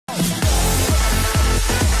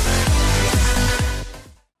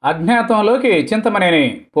అజ్ఞాతంలోకి చింతమనేని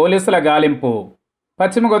పోలీసుల గాలింపు.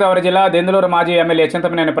 పశ్చిమ గోదావరి జిల్లా దెందులూరు మాజీ ఎమ్మెల్యే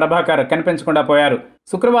చింతమనేని ప్రభాకర్ కనిపించకుండా పోయారు.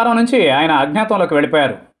 శుక్రవారం నుంచి ఆయన అజ్ఞాతంలోకి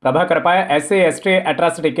వెళ్ళిపోయారు. ప్రభాకర్పై ఎస్సీ ఎస్టీ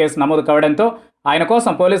అట్రాసిటీ కేసు నమోదు కావడంతో ఆయన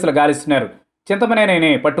కోసం పోలీసులు గాలిస్తున్నారు.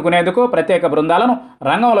 చింతమనేనిని పట్టుకునేందుకు ప్రత్యేక బృందాలను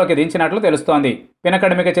రంగంలోకి దించినట్లు తెలుస్తోంది.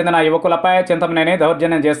 పినకడిమికి చెందిన యువకులపై చింతమనేని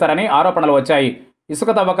దౌర్జన్యం చేశారని ఆరోపణలు వచ్చాయి.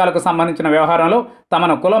 ఇసుక తవ్వకాలకు సంబంధించిన వ్యవహారంలో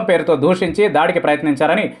తమను కులం పేరుతో దూషించి దాడికి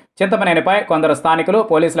ప్రయత్నించారని చింతమనేనిపై కొందరు స్థానికులు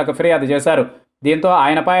పోలీసులకు ఫిర్యాదు చేశారు. దీంతో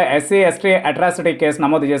ఆయనపై ఎస్సీ ఎస్టీ అట్రాసిటీ కేసు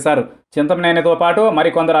నమోదు చేశారు. చింతమనేనితో పాటు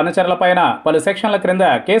మరికొందరు అనుచరులపైన పలు సెక్షన్ల క్రింద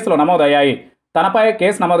కేసులు నమోదయ్యాయి. తనపై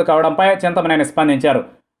కేసు నమోదు కావడంపై చింతమనేని స్పందించారు.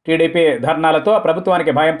 టీడీపీ ధర్నాలతో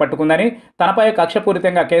ప్రభుత్వానికి భయం పట్టుకుందని, తనపై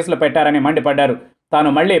కక్షపూరితంగా కేసులు పెట్టారని మండిపడ్డారు. తాను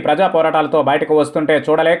మళ్లీ ప్రజా పోరాటాలతో బయటకు వస్తుంటే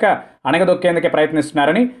చూడలేక అణగదొక్కేందుకు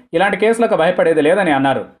ప్రయత్నిస్తున్నారని, ఇలాంటి కేసులకు భయపడేది లేదని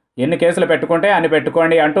అన్నారు. ఎన్ని కేసులు పెట్టుకుంటే అన్ని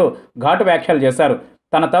పెట్టుకోండి అంటూ ఘాటు వ్యాఖ్యలు చేశారు.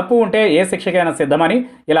 తన తప్పు ఉంటే ఏ శిక్షకైనా సిద్ధమని,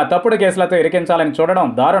 ఇలా తప్పుడు కేసులతో ఇరికించాలని చూడడం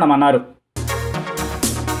దారుణమన్నారు.